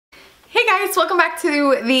Hey guys, welcome back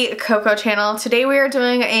to the Cocco channel. Today we are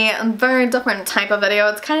doing a very different type of video.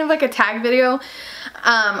 It's kind of like a tag video.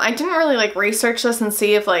 I didn't really research this and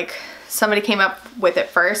see if somebody came up with it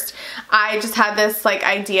first. I just had this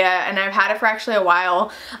idea and I've had it for actually a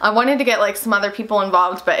while. I wanted to get some other people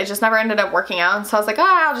involved, but it just never ended up working out. So I was like,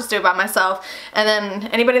 I'll just do it by myself. And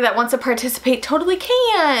then anybody that wants to participate totally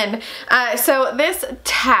can. So this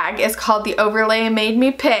tag is called The Overlay Made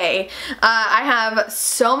Me Pay. I have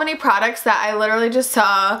so many products that I literally just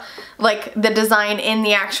saw the design in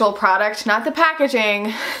the actual product, not the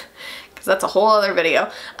packaging, because that's a whole other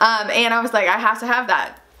video. And I was like, I have to have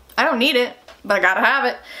that. I don't need it, but I gotta have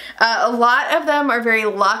it. A lot of them are very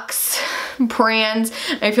luxe brands.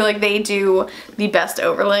 I feel like they do the best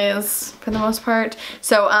overlays for the most part.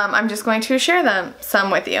 So I'm just going to share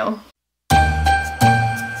some with you.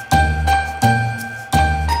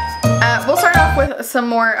 We'll start off with some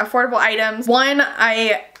more affordable items. One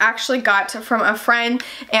I actually got from a friend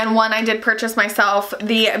and one I did purchase myself.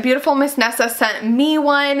 The beautiful Miss Nessa sent me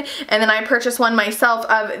one and then I purchased one myself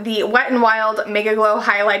of the Wet n Wild Mega Glow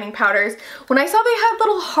highlighting powders. When I saw they had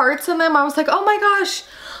little hearts in them, I was like, oh my gosh,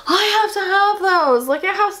 I have to have those. Look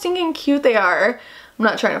at how stinking cute they are. I'm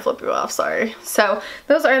not trying to flip you off, sorry. So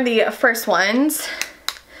those are the first ones.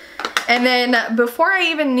 And then before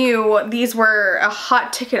I even knew these were a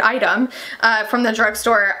hot ticket item from the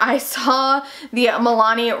drugstore, I saw the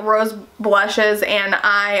Milani Rose Blushes and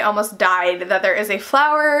I almost died that there is a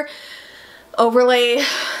flower overlay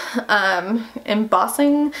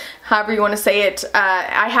embossing, however you want to say it.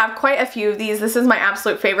 I have quite a few of these. This is my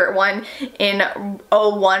absolute favorite one in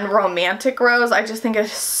 01 Romantic Rose. I just think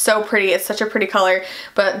it's so pretty. It's such a pretty color,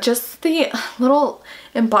 but just the little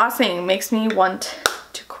embossing makes me want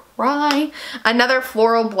to cry. Another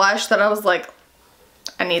floral blush that I was like,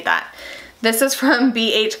 I need that. This is from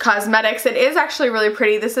BH Cosmetics. It is actually really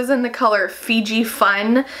pretty. This is in the color Fiji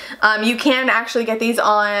Fun. You can actually get these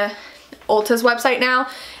on Ulta's website now,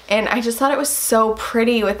 and I just thought it was so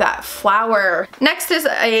pretty with that flower. Next is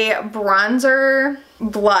a bronzer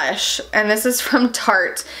blush, and this is from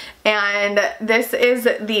Tarte, and this is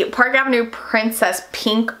the Park Avenue Princess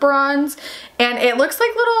Pink Bronze, and it looks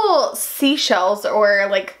like little seashells, or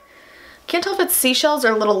can't tell if it's seashells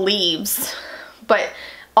or little leaves, but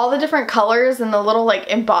all the different colors and the little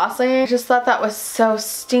embossing, I just thought that was so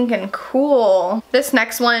stinking cool. This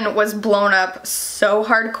next one was blown up so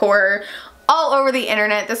hardcore all over the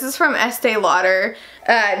internet. This is from Estee Lauder.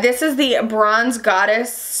 This is the Bronze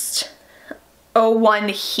Goddess 01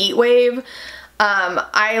 Heat Wave.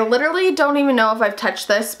 I literally don't even know if I've touched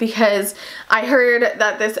this because I heard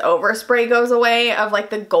that this overspray goes away of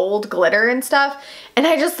the gold glitter and stuff, and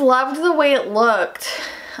I just loved the way it looked.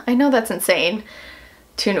 I know that's insane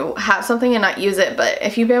to have something and not use it, but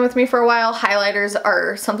if you've been with me for a while, highlighters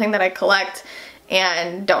are something that I collect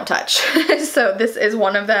and don't touch. So this is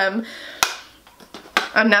one of them.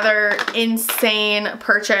 Another insane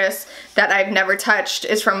purchase that I've never touched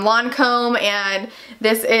is from Lancome, and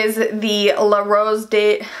this is the La Rose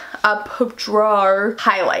de Poudre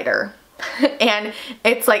highlighter. And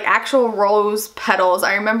it's actual rose petals.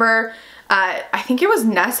 I remember I think it was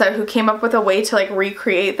Nessa who came up with a way to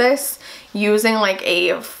recreate this using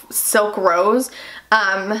a silk rose.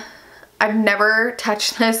 I've never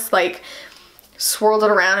touched this, swirled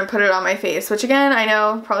it around and put it on my face, which again, I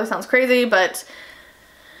know probably sounds crazy, but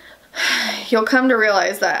you'll come to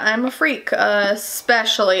realize that I'm a freak,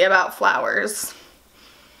 especially about flowers,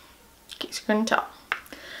 in case you couldn't tell.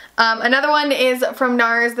 Another one is from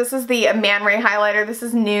NARS. This is the Man Ray highlighter. This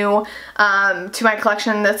is new to my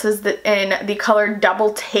collection. This is in the color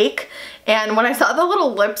Double Take. And when I saw the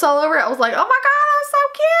little lips all over it, I was like, oh my god, that's so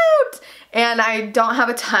cute! And I don't have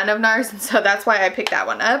a ton of NARS, and so that's why I picked that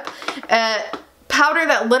one up. Powder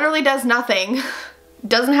that literally does nothing.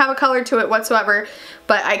 Doesn't have a color to it whatsoever,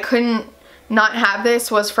 but I couldn't not have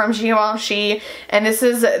this. Was from Givenchy, and this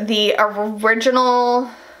is the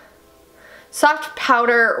original Soft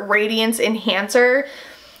Powder Radiance Enhancer.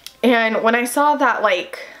 And when I saw that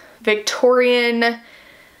Victorian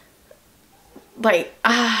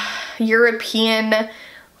European,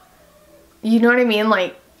 you know what I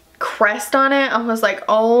mean, crest on it, I was like,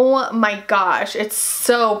 oh my gosh, it's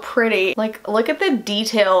so pretty. Look at the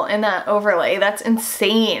detail in that overlay. That's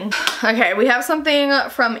insane. Okay, we have something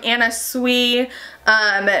from Anna Sui,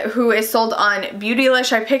 who is sold on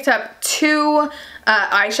Beautylish. I picked up two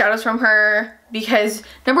eyeshadows from her because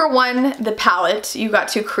number one, the palette you got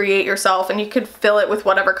to create yourself and you could fill it with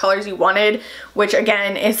whatever colors you wanted, which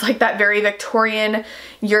again is that very Victorian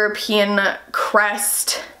European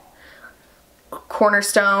crest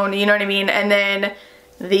cornerstone, you know what I mean? And then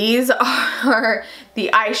These are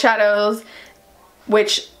the eyeshadows,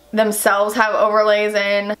 which themselves have overlays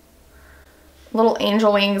in. Little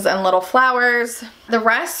angel wings and little flowers. The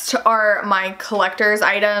rest are my collector's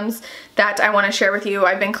items that I want to share with you.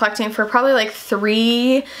 I've been collecting for probably like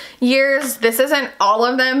 3 years. This isn't all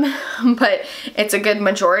of them, but it's a good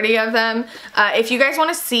majority of them. If you guys want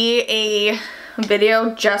to see a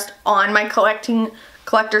video just on my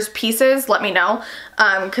collector's pieces, let me know,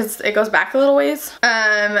 because it goes back a little ways.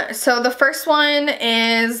 So the first one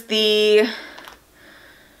is the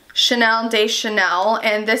Chanel de Chanel,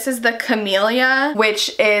 and this is the Camellia,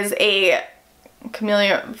 which is a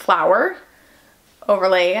camellia flower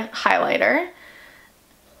overlay highlighter.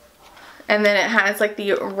 And then it has like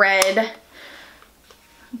the red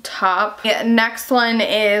top. Yeah, next one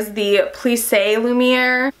is the Plissé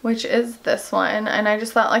Lumiere, which is this one, and I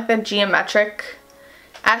just thought like the geometric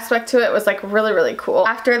aspect to it was like really, really cool.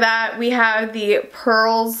 After that, we have the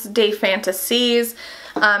Pearls de Fantasies.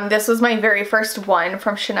 This was my very first one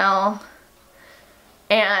from Chanel,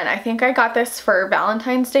 and I think I got this for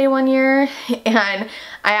Valentine's Day one year, and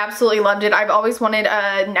I absolutely loved it. I've always wanted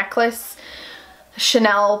a necklace,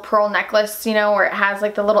 Chanel pearl necklace, you know, where it has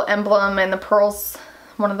like the little emblem and the pearls,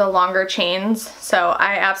 one of the longer chains, so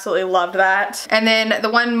I absolutely loved that. And then the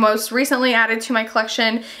one most recently added to my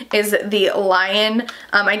collection is the Lion.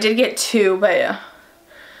 I did get 2, but I'm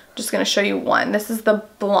just gonna show you one. This is the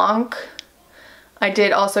Blanc. I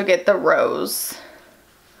did also get the Rose,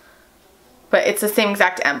 but it's the same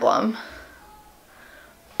exact emblem,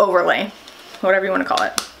 overlay, whatever you want to call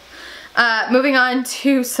it. Moving on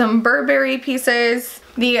to some Burberry pieces.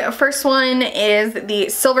 The first one is the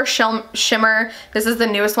Silver Shimmer. This is the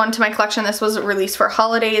newest one to my collection. This was released for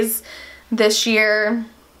holidays this year,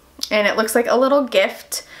 and it looks like a little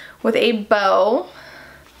gift with a bow.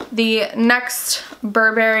 The next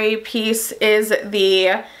Burberry piece is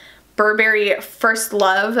the Burberry First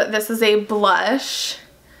Love. This is a blush,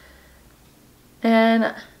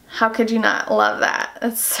 and how could you not love that?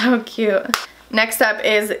 That's so cute. Next up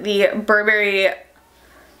is the Burberry, and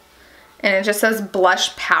it just says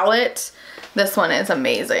blush palette. This one is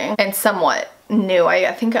amazing and somewhat new.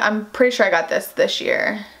 I'm pretty sure I got this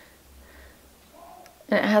year.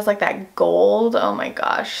 And it has like that gold. Oh my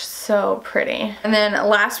gosh, so pretty. And then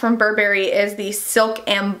last from Burberry is the Silk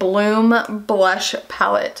and Bloom blush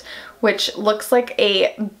palette, which looks like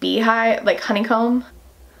a beehive, like honeycomb.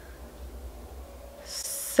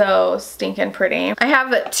 So stinking pretty. I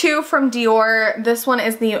have 2 from Dior. This one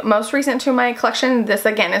is the most recent to my collection. This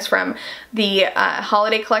again is from the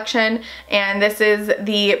holiday collection, and this is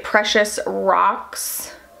the Precious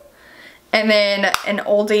Rocks. And then an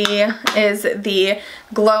oldie is the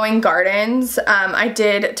Glowing Gardens. I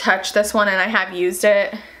did touch this one and I have used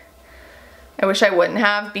it. I wish I wouldn't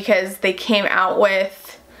have, because they came out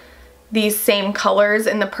with these same colors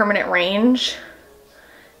in the permanent range.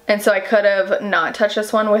 And so I could have not touched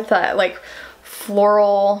this one with that like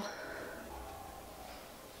floral,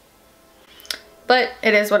 but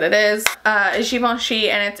it is what it is. Givenchy,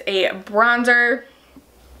 and it's a bronzer.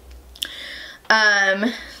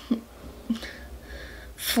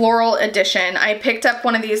 Floral edition. I picked up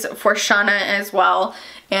one of these for Shauna as well,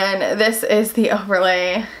 and this is the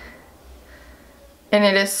overlay, and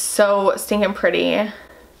it is so stinking pretty.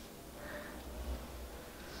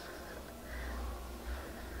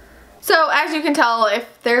 So as you can tell,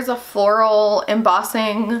 if there's a floral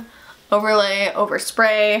embossing overlay over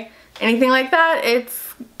spray, anything like that,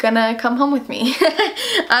 it's gonna come home with me.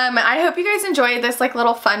 I hope you guys enjoyed this like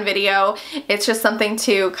little fun video. It's just something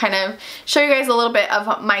to kind of show you guys a little bit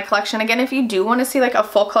of my collection. Again, if you do want to see like a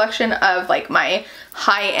full collection of like my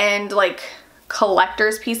high-end like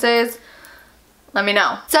collector's pieces, let me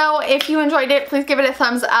know. So if you enjoyed it, please give it a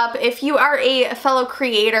thumbs up. If you are a fellow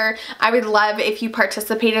creator, I would love if you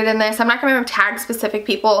participated in this. I'm not going to tag specific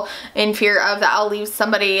people in fear of that I'll leave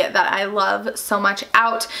somebody that I love so much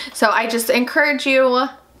out. So I just encourage you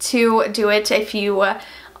to do it if you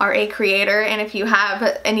are a creator, and if you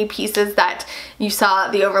have any pieces that you saw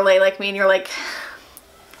the overlay like me and you're like,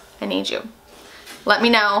 I need you, let me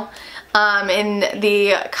know. In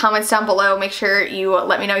the comments down below, make sure you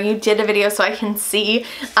let me know you did a video so I can see.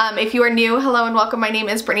 If you are new, hello and welcome. My name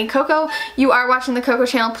is Brittany Cocco. You are watching the Cocco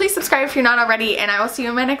channel. Please subscribe if you're not already, and I will see you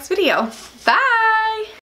in my next video. Bye!